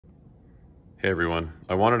Hey everyone,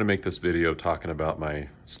 I wanted to make this video talking about my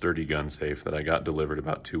sturdy gun safe that I got delivered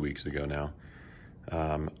about 2 weeks ago now.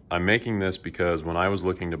 I'm making this because when I was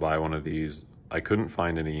looking to buy one of these, I couldn't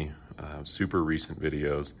find any super recent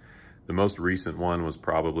videos. The most recent one was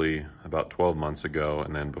probably about 12 months ago,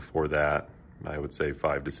 and then before that, I would say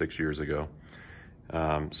 5 to 6 years ago.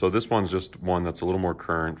 So this one's just one that's a little more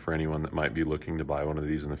current for anyone that might be looking to buy one of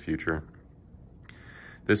these in the future.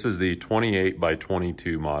 This is the 28 by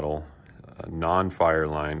 22 model. Non-fire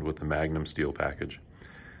lined with the Magnum Steel Package.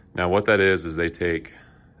 Now what that is they take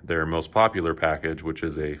their most popular package, which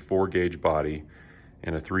is a 4-gauge body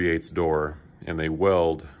and a 3/8 door, and they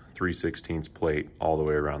weld 3/16 plate all the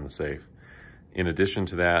way around the safe. In addition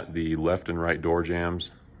to that, the left and right door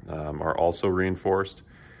jambs are also reinforced,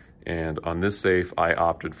 and on this safe I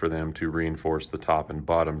opted for them to reinforce the top and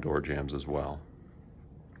bottom door jambs as well.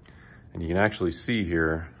 And you can actually see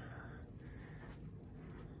here,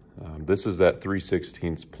 this is that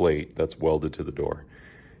 3/16 plate that's welded to the door.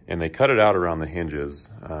 And they cut it out around the hinges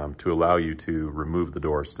to allow you to remove the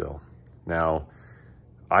door still. Now,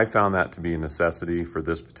 I found that to be a necessity for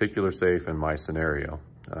this particular safe in my scenario.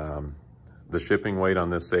 The shipping weight on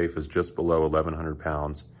this safe is just below 1,100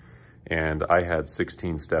 pounds, and I had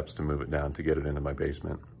 16 steps to move it down to get it into my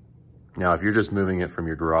basement. Now, if you're just moving it from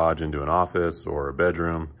your garage into an office or a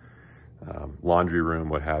bedroom, laundry room,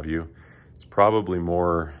 what have you, it's probably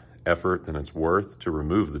more effort than it's worth to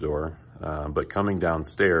remove the door, but coming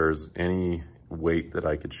downstairs, any weight that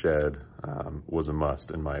I could shed was a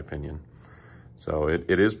must in my opinion. So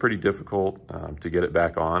it is pretty difficult to get it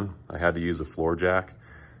back on. I had to use a floor jack.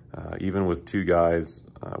 Even with 2 guys,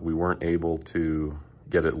 we weren't able to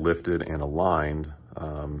get it lifted and aligned.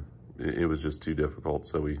 It was just too difficult.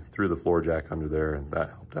 So we threw the floor jack under there, and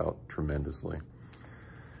that helped out tremendously.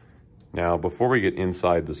 Now, before we get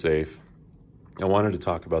inside the safe, I wanted to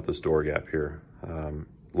talk about this door gap here.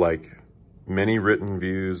 Like many written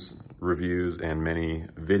reviews and many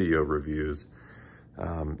video reviews,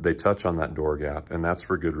 they touch on that door gap, and that's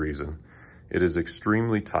for good reason. It is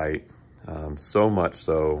extremely tight, so much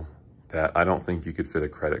so that I don't think you could fit a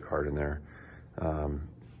credit card in there.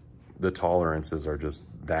 The tolerances are just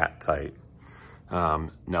that tight.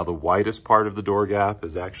 Now, the widest part of the door gap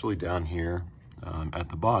is actually down here at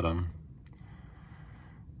the bottom.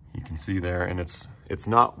 You can see there, and it's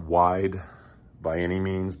not wide by any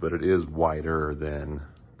means, but it is wider than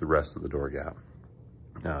the rest of the door gap.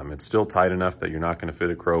 It's still tight enough that you're not going to fit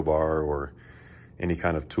a crowbar or any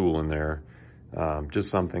kind of tool in there. Just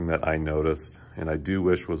something that I noticed, and I do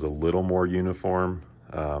wish was a little more uniform,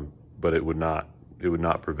 but it would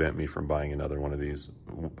not prevent me from buying another one of these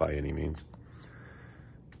by any means.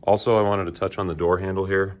 Also, I wanted to touch on the door handle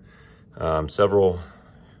here. Several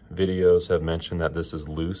videos have mentioned that this is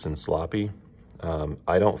loose and sloppy.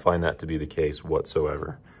 I don't find that to be the case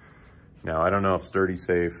whatsoever. Now, I don't know if Sturdy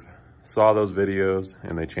Safe saw those videos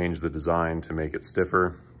and they changed the design to make it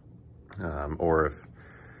stiffer, or if,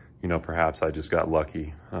 perhaps I just got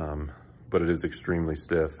lucky. But it is extremely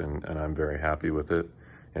stiff, and I'm very happy with it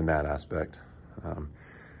in that aspect.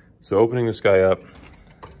 So opening this guy up,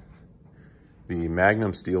 the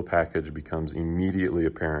Magnum Steel Package becomes immediately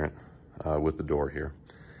apparent with the door here.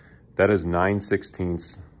 That is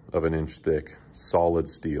 9/16 of an inch thick, solid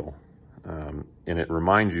steel. And it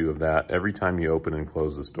reminds you of that every time you open and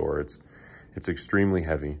close this door. It's extremely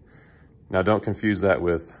heavy. Now, don't confuse that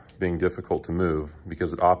with being difficult to move,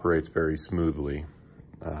 because it operates very smoothly,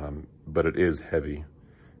 but it is heavy.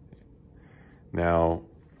 Now,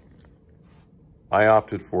 I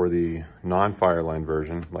opted for the non-fire line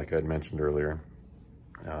version, like I had mentioned earlier,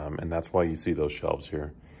 and that's why you see those shelves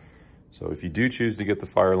here. So if you do choose to get the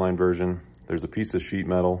Fireline version, there's a piece of sheet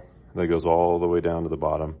metal that goes all the way down to the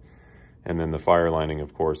bottom. And then the fire lining,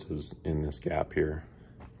 of course, is in this gap here.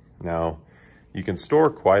 Now, you can store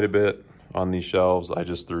quite a bit on these shelves. I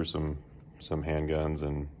just threw some handguns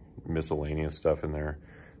and miscellaneous stuff in there.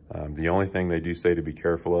 The only thing they do say to be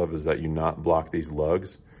careful of is that you not block these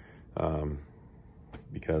lugs,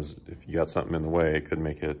 because if you got something in the way, it could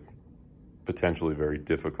make it potentially very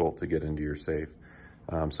difficult to get into your safe.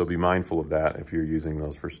 So be mindful of that if you're using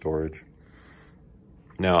those for storage.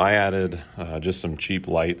 Now, I added just some cheap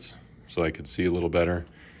lights so I could see a little better.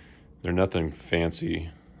 They're nothing fancy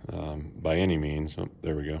by any means. Oh,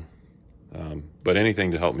 there we go. But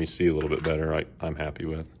anything to help me see a little bit better, I'm happy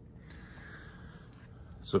with.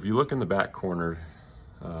 So if you look in the back corner,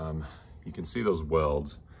 you can see those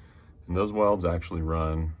welds. And those welds actually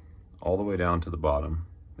run all the way down to the bottom.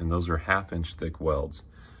 And those are 1/2 inch thick welds.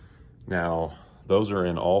 Now, those are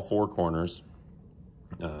in all 4 corners.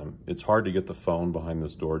 It's hard to get the phone behind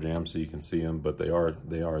this door jamb so you can see them, but they are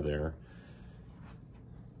there.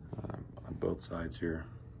 on both sides here.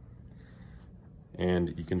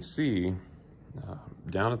 And you can see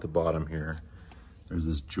down at the bottom here, there's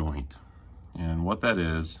this joint. And what that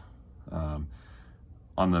is, on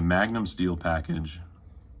the Magnum Steel Package,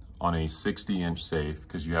 on a 60-inch safe,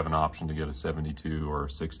 because you have an option to get a 72 or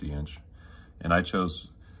 60-inch, and I chose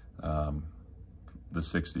the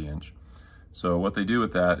 60-inch. So what they do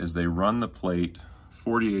with that is they run the plate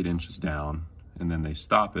 48 inches down, and then they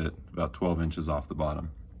stop it about 12 inches off the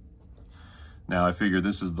bottom. Now I figure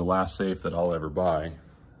this is the last safe that I'll ever buy,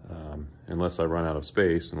 unless I run out of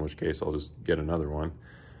space, in which case I'll just get another one.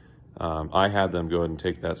 I had them go ahead and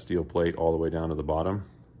take that steel plate all the way down to the bottom.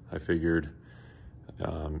 I figured,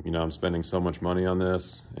 you know, I'm spending so much money on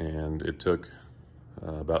this, and it took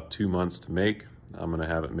about 2 months to make. I'm gonna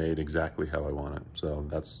have it made exactly how I want it. So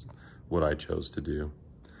that's what I chose to do.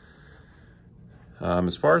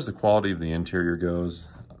 As far as the quality of the interior goes,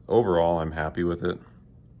 overall, I'm happy with it.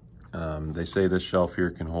 They say this shelf here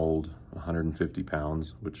can hold 150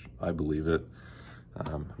 pounds, which I believe it.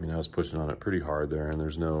 I mean, I was pushing on it pretty hard there, and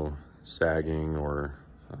there's no sagging or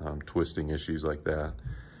twisting issues like that.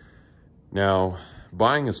 Now,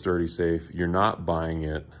 buying a sturdy safe, you're not buying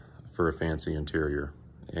it for a fancy interior,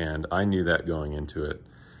 and I knew that going into it.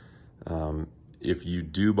 If you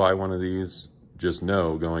do buy one of these, just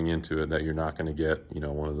know going into it that you're not going to get, you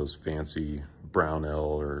know, one of those fancy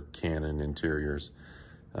Brownell or Canon interiors.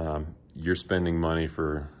 You're spending money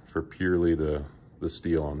for purely the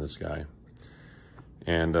steel on this guy.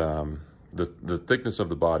 And the thickness of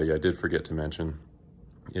the body, I did forget to mention,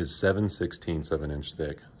 is 7/16 of an inch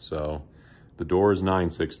thick. So the door is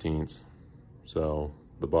 9/16, so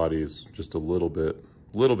the body is just a little bit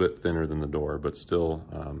thinner than the door, but still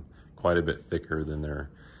quite a bit thicker than their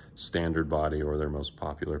standard body or their most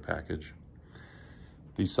popular package.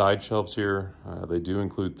 These side shelves here, they do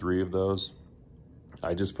include 3 of those.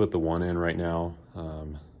 I just put the one in right now.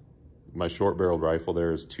 My short-barreled rifle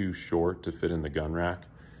there is too short to fit in the gun rack.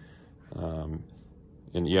 And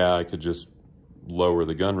yeah, I could just lower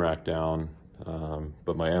the gun rack down,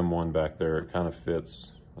 but my M1 back there, it kind of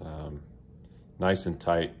fits nice and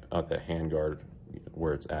tight at the handguard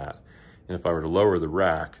where it's at. And if I were to lower the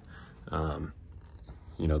rack,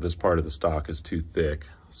 you know, this part of the stock is too thick.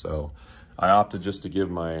 So I opted just to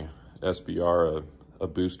give my SBR a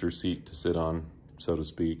booster seat to sit on, so to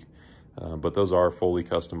speak. But those are fully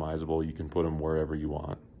customizable. You can put them wherever you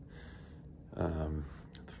want. The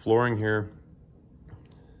flooring here,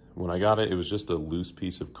 when I got it, it was just a loose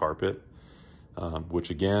piece of carpet, which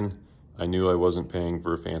again, I knew I wasn't paying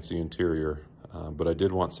for a fancy interior, but I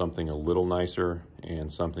did want something a little nicer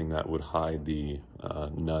and something that would hide the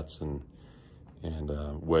nuts and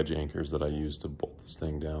wedge anchors that I used to bolt this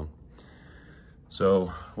thing down. So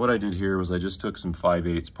what I did here was I just took some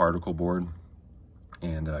 5/8 particle board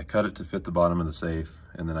and I cut it to fit the bottom of the safe.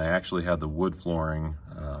 And then I actually had the wood flooring,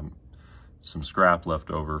 some scrap left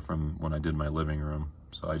over from when I did my living room.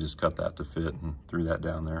 So I just cut that to fit and threw that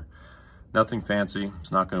down there. Nothing fancy.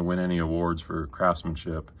 It's not going to win any awards for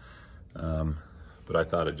craftsmanship, but I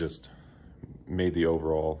thought it just made the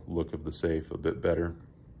overall look of the safe a bit better.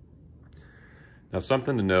 Now,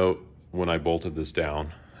 something to note when I bolted this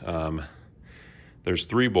down, there's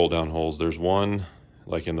 3 bolt down holes. There's one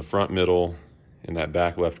like in the front middle, in that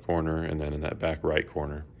back left corner, and then in that back right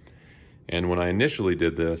corner. And when I initially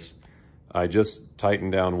did this, I just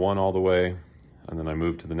tightened down one all the way, and then I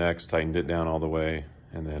moved to the next, tightened it down all the way,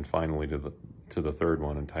 and then finally to the third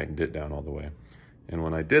one and tightened it down all the way. And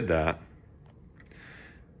when I did that,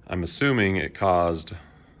 I'm assuming it caused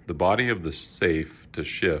the body of the safe to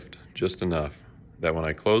shift just enough that when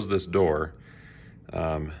I closed this door,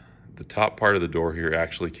 the top part of the door here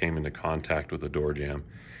actually came into contact with the door jamb,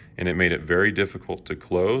 and it made it very difficult to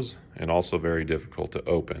close and also very difficult to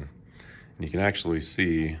open. And you can actually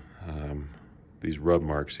see these rub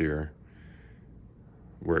marks here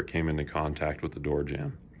where it came into contact with the door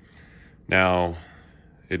jamb. Now,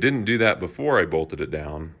 it didn't do that before I bolted it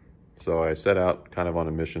down, so I set out kind of on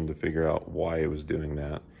a mission to figure out why it was doing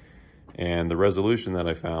that. And the resolution that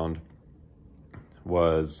I found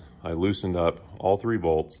was I loosened up all 3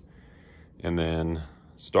 bolts, and then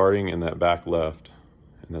starting in that back left,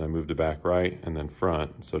 and then I moved to back right and then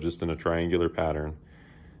front, so just in a triangular pattern,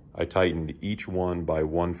 I tightened each one by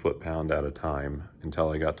 1 foot-pound at a time until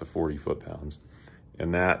I got to 40 foot-pounds.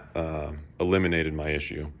 And that eliminated my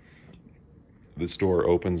issue. This door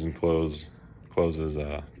opens and closes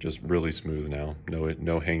just really smooth now.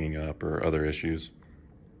 No hanging up or other issues.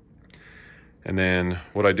 And then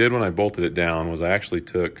what I did when I bolted it down was I actually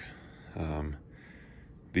took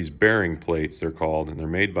these bearing plates, they're called, and they're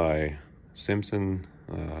made by Simpson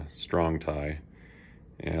Strong Tie.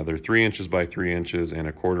 Yeah, they're 3 inches by 3 inches and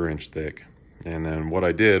a 1/4 inch thick. And then what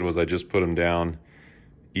I did was I just put them down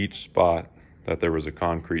each spot that there was a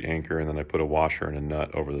concrete anchor, and then I put a washer and a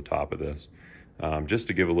nut over the top of this, just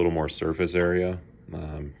to give a little more surface area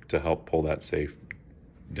to help pull that safe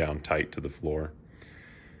down tight to the floor.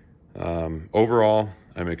 Overall,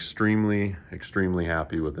 I'm extremely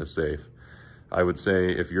happy with this safe. I would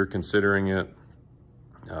say if you're considering it,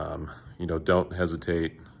 you know, don't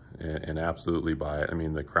hesitate and absolutely buy it. I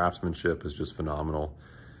mean, the craftsmanship is just phenomenal.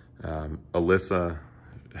 Alyssa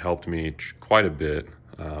helped me quite a bit,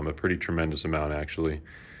 a pretty tremendous amount actually.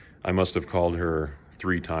 I must have called her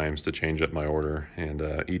 3 times to change up my order,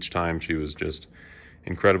 and each time she was just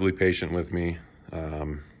incredibly patient with me.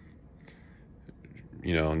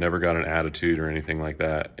 You know, never got an attitude or anything like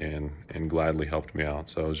that, and gladly helped me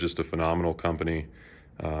out. So it was just a phenomenal company.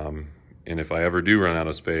 And if I ever do run out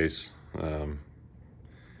of space, then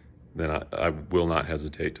I will not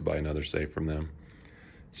hesitate to buy another safe from them.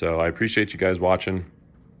 So I appreciate you guys watching.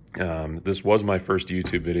 This was my first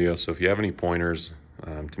YouTube video, so if you have any pointers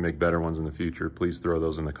to make better ones in the future, please throw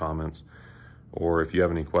those in the comments. Or if you have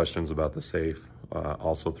any questions about the safe,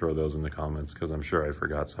 also throw those in the comments, because I'm sure I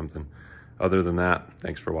forgot something. Other than that,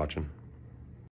 thanks for watching.